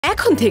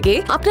এখন থেকে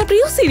আপনার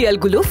প্রিয়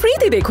সিরিয়ালগুলো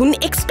ফ্রিতে দেখুন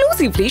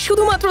এক্সক্লুসিভলি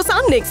শুধুমাত্র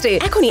সান নেক্সটে।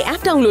 এখনই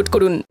অ্যাপ ডাউনলোড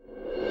করুন।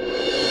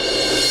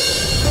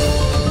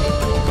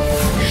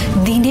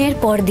 দিনের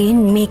পর দিন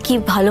মেয়েকে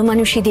ভালো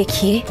মানুষই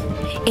দেখিয়ে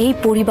এই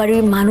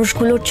পরিবারের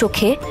মানুষগুলোর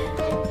চোখে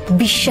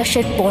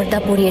বিশ্বাসের পর্দা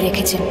পরিয়ে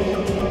রেখেছেন।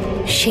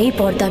 সেই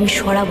পর্দা আমি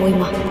সরাবই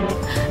মা।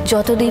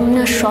 যতদিন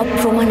না সব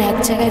প্রমাণ এক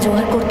জায়গায়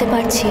জোগাড় করতে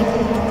পারছি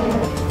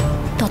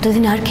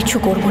ততদিন আর কিছু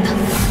করব না।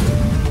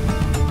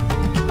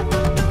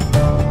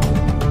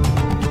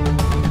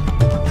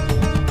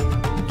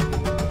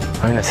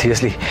 আমি না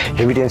seriously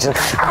heavy tension.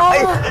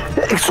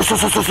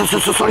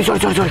 Sorry sorry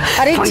sorry sorry.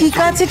 আরে ঠিক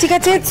আছে ঠিক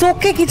আছে,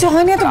 চোখে কিছু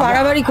হয়নি, এত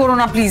বাড়াবাড়ি করো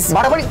না প্লিজ।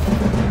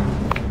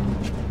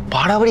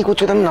 বাড়াবাড়ি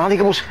করছো তো আমি না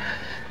দেখে বসে।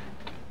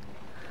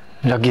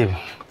 জাগিয়ে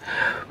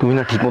তুমি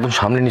না ঠিক মতন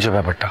সামনে নিয়েছো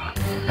ব্যাপারটা।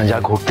 যা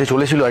ঘটতে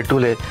চলেছিল একটু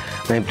হলে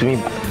মানে তুমি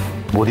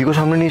বদিকেও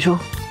সামনে নিয়েছো,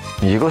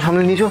 নিজেকেও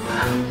সামনে নিয়েছো,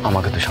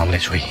 আমাকে তো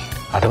সামলেছই।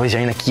 আদারওয়াইজ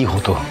জানি না কি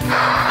হতো।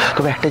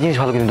 তবে একটা জিনিস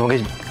ভালো, কিন্তু তোমাকে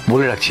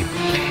বলে রাখছি,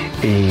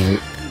 এই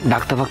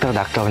ডাক্তার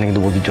ডাকতে হবে না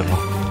কিন্তু বদির জন্য।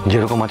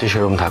 যেরকম আছে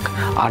সেরকম থাক,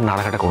 আর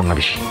নাড়াকাটা করো না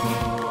বেশি।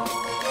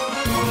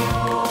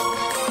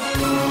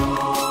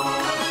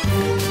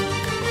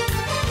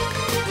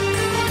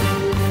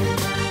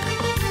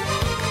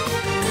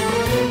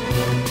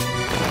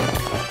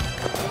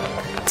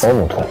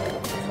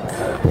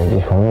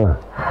 শোনো না,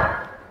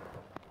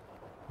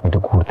 একটু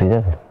ঘুরতে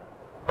যাবে?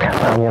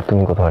 আমি আর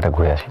তুমি কোথাও একটা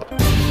ঘুরে আসি।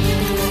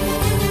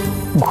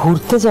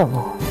 ঘুরতে যাব?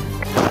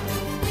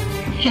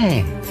 হ্যাঁ,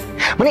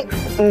 মানে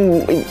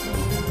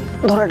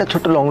ধরো একটা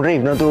ছোট্ট লং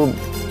ড্রাইভ না তো।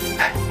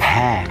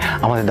 হ্যাঁ,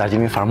 আমাদের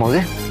দার্জিলিং ফার্ম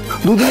হাউসে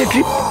 2 দিনের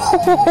ট্রিপ।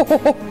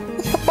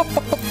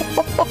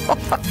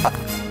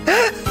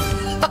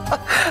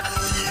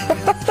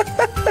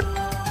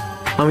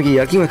 আমি কি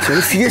ইয়ার্কি মারছি?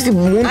 আমি সিরিয়াসলি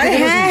মন থেকে।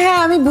 হ্যাঁ হ্যাঁ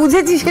আমি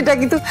বুঝেছি সেটা,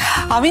 কিন্তু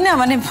আমি না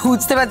মানে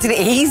বুঝতে পারছি না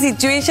এই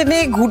সিচুয়েশনে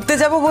ঘুরতে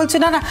যাব বলছো।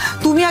 না না,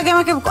 তুমি আগে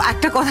আমাকে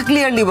একটা কথা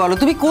ক্লিয়ারলি বলো,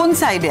 তুমি কোন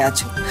সাইডে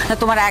আছো? না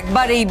তোমার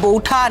একবার এই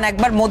বৌঠান,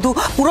 একবার মধু,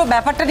 পুরো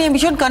ব্যাপারটা নিয়ে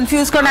ভীষণ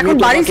কনফিউজ কারণ এখন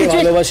বাড়ির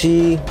সিচুয়েশন। ভালোবাসি,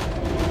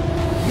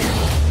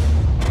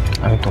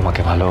 আমি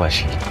তোমাকে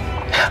ভালোবাসি।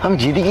 আমি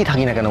যেদিকেই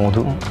থাকি না কেন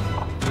মধু,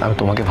 আমি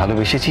তোমাকে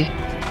ভালোবেসেছি,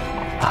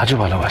 আজও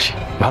ভালোবাসি,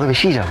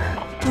 ভালোবেসেই যাবো।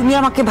 তুমি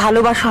আমাকে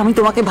ভালোবাসো, আমি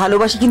তোমাকে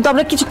ভালোবাসি, কিন্তু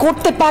আমরা কিছু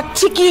করতে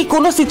পারছি কি?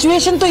 কোনো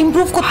সিচুয়েশন তো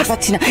ইমপ্রুভ করতে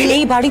পারছি না।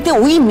 এই বাড়িতে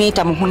ওই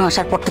মেয়েটা মোহনা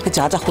আসার পর থেকে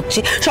যা যা হচ্ছে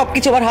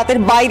সবকিছু আমার হাতের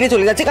বাইরে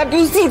চলে যাচ্ছে। কারণ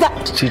ইউ সি দ্যাট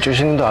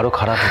সিচুয়েশন কিন্তু আরো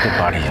খারাপ হতে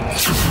পারে,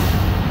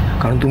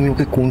 কারণ তুমি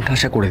ওকে কোন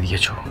ঠাসা করে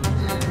দিয়েছো।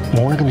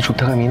 মোহনা কিন্তু চুপ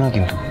থাকা মেয়ে নয়,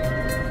 কিন্তু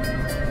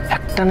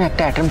একটা না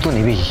একটা অ্যাটেম্প্ট তো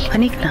নেবেই।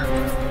 নিক না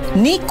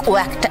নিক, ও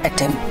একটা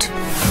অ্যাটেম্প্ট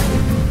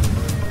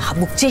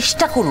ভাবুক,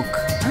 চেষ্টা করুক।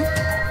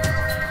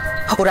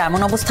 ওর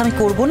এমন অবস্থা আমি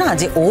করবো না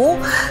যে ও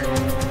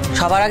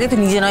সবার আগে তো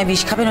নিজে নয়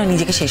বিষ খাবে, নয়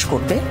নিজেকে শেষ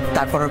করবে,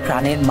 তারপর ওর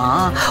প্রাণের মা,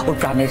 ওর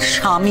প্রাণের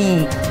স্বামী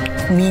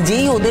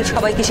নিজেই ওদের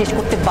সবাইকে শেষ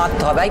করতে বাধ্য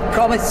হবে। I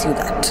promise you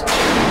that.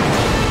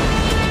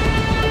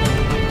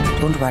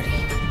 Don't worry,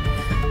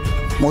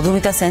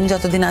 Madhumita Sen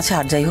যতদিন আছে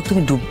আর যাই হোক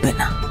তুমি ডুববে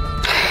না।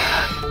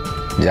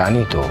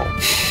 জানি তো।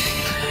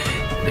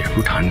 একটু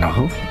ঠান্ডা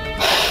হোক,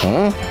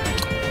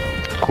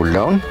 কুল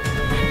ডাউন।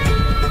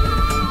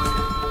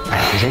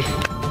 যাই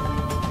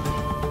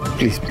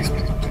প্লিজ প্লিজ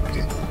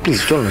প্লিজ,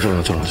 চলো না চলো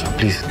না চলো না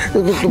প্লিজ।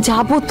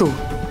 যাবো তো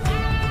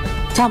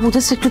যাবো,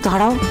 জাস্ট একটু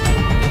দাঁড়াও।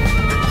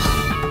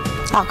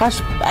 আকাশ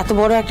এত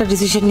বড় একটা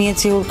ডিসিশন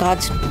নিয়েছে, ওর কাজ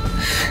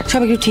সব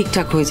একটু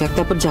ঠিকঠাক হয়ে যাক,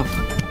 তারপর যাবো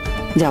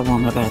যাবো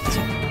আমরা বেড়াতে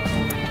যাবো।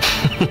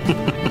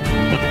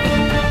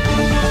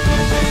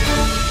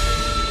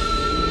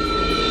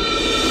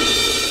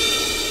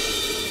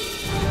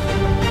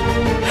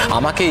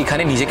 আমাকে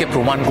এখানে নিজেকে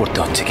প্রমাণ করতে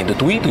হচ্ছে, কিন্তু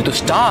তুই তো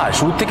স্টার,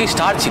 শুরু থেকে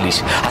স্টার ছিলিস,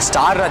 আর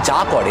স্টাররা যা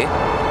করে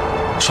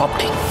সব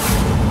ঠিক।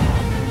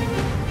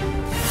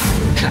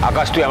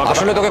 আকাশ, তুই আমাকে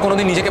আসলে তোকে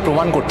কোনোদিন নিজেকে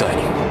প্রমাণ করতে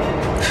হয়নি,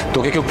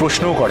 তোকে কেউ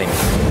প্রশ্নও করেনি।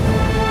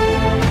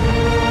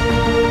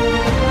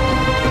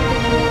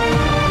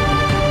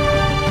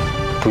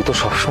 তুই তো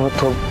সবসময়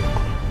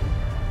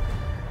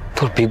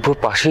তোর বিব্বর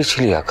পাশেই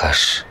ছিলি আকাশ।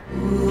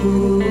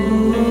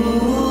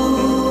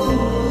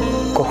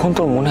 কখন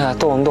তোর মনে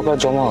এত অন্ধকার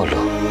জমা হলো?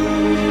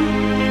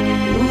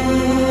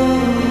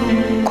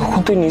 কখন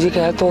তুই নিজেকে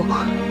এত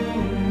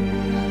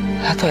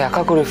এত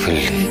একা করে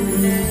ফেললি?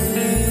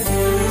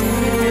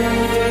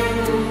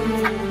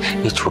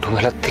 এই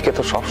ছোটবেলার থেকে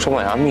তো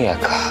সবসময় আমি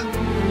একা,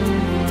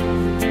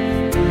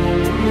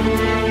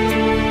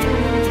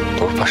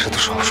 তোর পাশে তো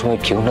সবসময়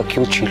কেউ না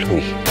কেউ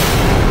ছিলই।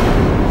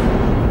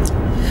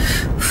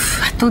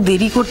 এত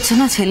দেরি করছে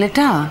না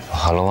ছেলেটা?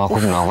 ভালো মা,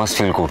 খুব নার্ভাস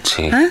ফিল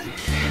করছি।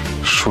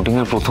 শুটিং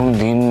এর প্রথম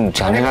দিন,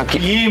 জানি না কি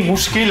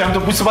মুশকিল, আমি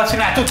তো বুঝতে পারছি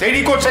না এত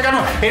দেরি করছে কেন।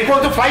 এরপর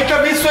তো ফ্লাইটটা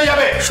মিস হয়ে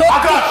যাবে।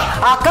 আকাশ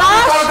আকাশ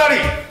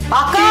তাড়াতাড়ি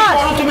আকাশ,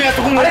 বলো তুমি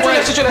এতক্ষণ চলে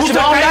এসেছি।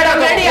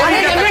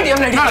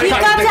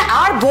 ঠিক আছে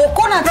আর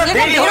বকো না,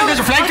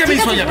 ফ্লাইটটা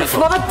মিস হয়ে যাবে।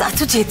 বাবা এত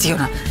চেতিও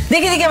না।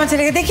 দেখি দেখি আমার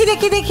ছেলেকে, দেখি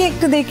দেখি দেখি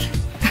একটু দেখি।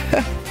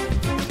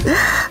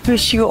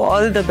 Wish you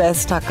all the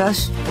best আকাশ।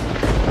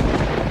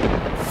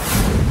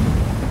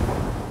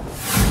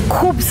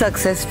 খুব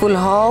সাকসেসফুল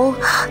হও,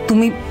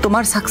 তুমি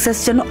তোমার সাকসেস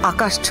যেন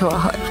আকাশ ছোঁয়া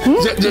হয়।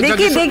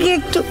 দেখি দেখি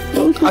একটু।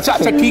 আচ্ছা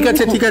আচ্ছা ঠিক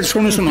আছে ঠিক আছে,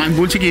 শোনো শোনো, আমি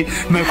বলছি কি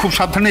খুব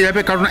সাবধানে যাবে,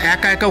 কারণ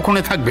একা একা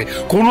ওখানে থাকবে।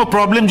 কোনো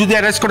প্রবলেম যদি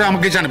অ্যারেস্ট করে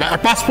আমাকে জানাবে। আর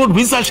পাসপোর্ট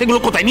ভিসা সেগুলো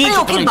কোথায়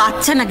নিয়েছো তুমি?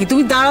 বাচ্চা নাকি,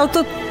 তুমি দাঁড়াও তো।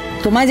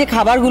 তোমায় যে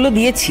খাবারগুলো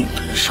দিয়েছি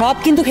সব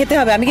কিন্তু খেতে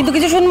হবে, আমি কিন্তু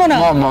কিছু শুনবো না।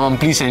 মাম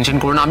প্লিজ টেনশন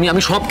করো না,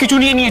 আমি সবকিছু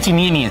নিয়ে নিয়েছি।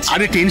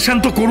 আরে টেনশন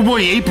তো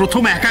করবোই, এই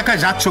প্রথম একা একা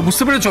যাচ্ছ,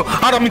 বুঝতে পেরেছো?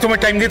 আর আমি তোমার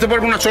টাইম দিতে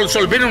পারবো না। চল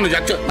চল বেরোনো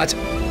যাচ্ছ। আচ্ছা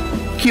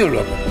কি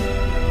হলো?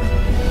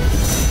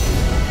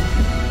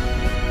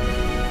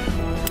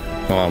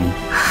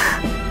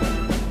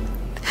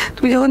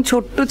 তুমি যখন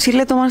ছোট্ট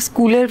ছিলে, তোমার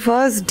স্কুলের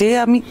ফার্স্ট ডে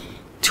আমি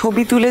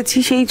ছবি তুলেছি,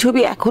 সেই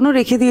ছবি এখনো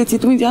রেখে দিয়েছি,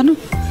 তুমি জানো?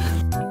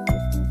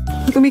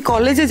 তুমি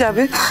কলেজে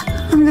যাবে,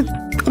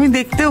 আমি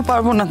দেখতেও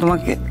পারবো না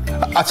তোমাকে।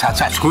 আচ্ছা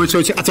আচ্ছা হয়েছে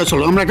হয়েছে। আচ্ছা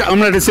চলো আমরা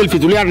একটা সেলফি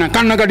তুলি। আর না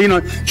কান্নাকাটি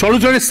নয়, চলো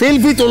চলো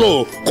সেলফি তোলো।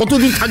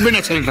 কতদিন থাকবে না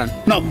ছেলেটা?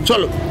 নাও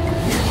চলো।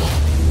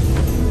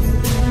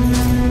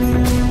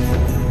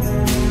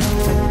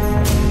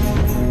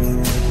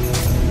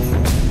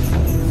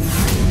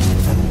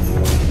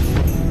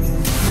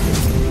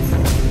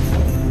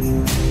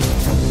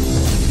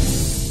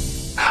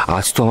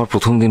 আজ তো আমার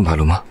প্রথম দিন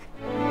ভালো মা।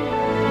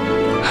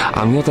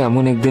 আমিও তো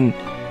এমন একদিন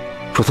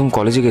প্রথম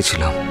কলেজে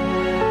গেছিলাম,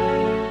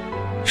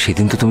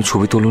 সেদিন তো তুমি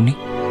ছবি তোলোনি।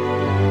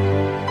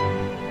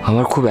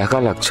 আমার খুব একা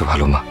লাগছে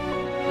ভালো মা।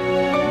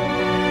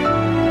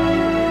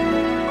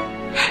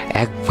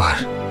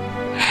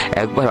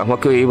 একবার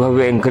আমাকে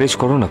এইভাবে এনকারেজ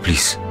করো না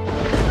প্লিজ।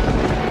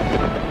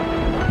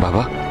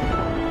 বাবা,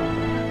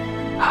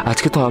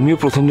 আজকে তো আমিও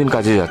প্রথম দিন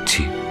কাজে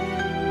যাচ্ছি,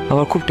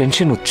 আমার খুব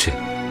টেনশন হচ্ছে।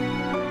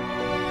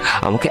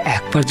 আমাকে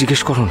একবার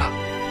জিজ্ঞেস করো না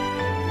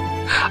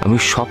আমি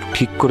সব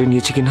ঠিক করে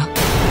নিয়েছি কিনা।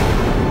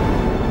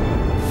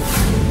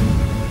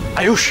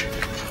 আয়ুষ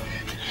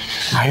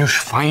আয়ুষ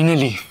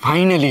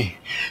ফাইনালি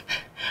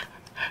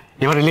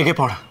এবারে লেগে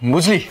পড়,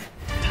 বুঝলি?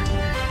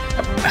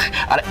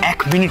 আর 1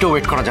 মিনিটও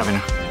ওয়েট করা যাবে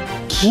না।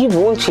 কি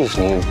বলছিস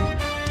নীল,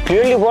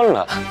 ক্লিয়ারলি বল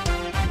না।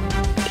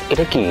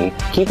 এটা কি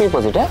কি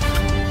পেপার? এটা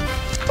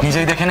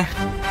নিজেই দেখে নে।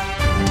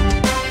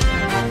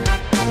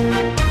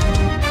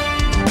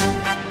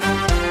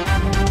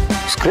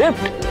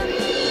 স্ক্রিপ্ট?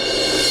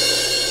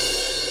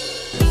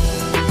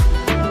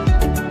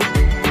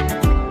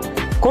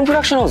 কোন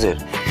প্রোডাকশন হাউসের?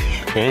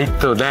 এই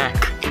তো দেখ।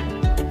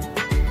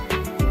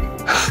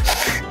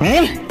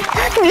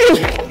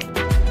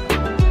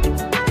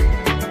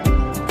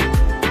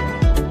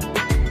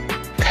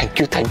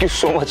 থ্যাংক ইউ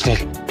সো মাচ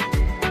নীল।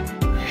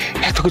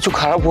 এত কিছু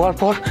খারাপ হওয়ার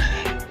পর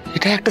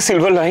এটা একটা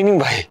সিলভার লাইনিং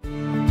ভাই।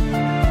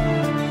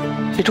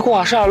 এটুকু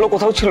আশা আলো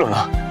কোথাও ছিল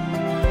না,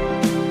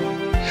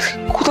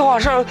 কোথাও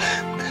আশা।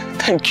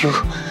 Thank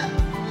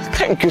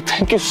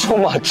you so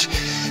much.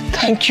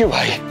 Thank you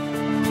ভাই।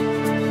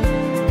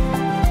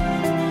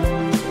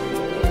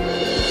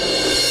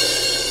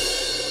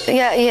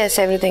 Yes,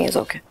 everything is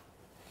okay.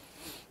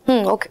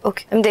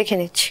 Okay. আমি দেখে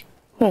নিচ্ছি।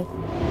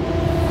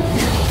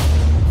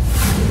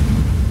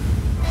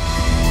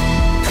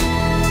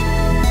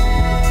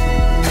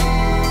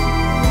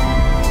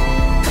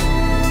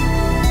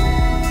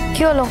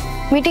 কি হলো?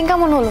 মিটিং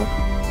কেমন হলো?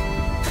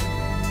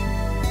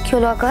 কি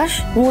হলো আকাশ,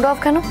 মুড অফ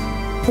কেন?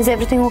 Is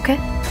everything okay?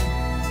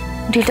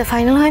 ডিলটা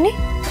ফাইনাল হয়নি?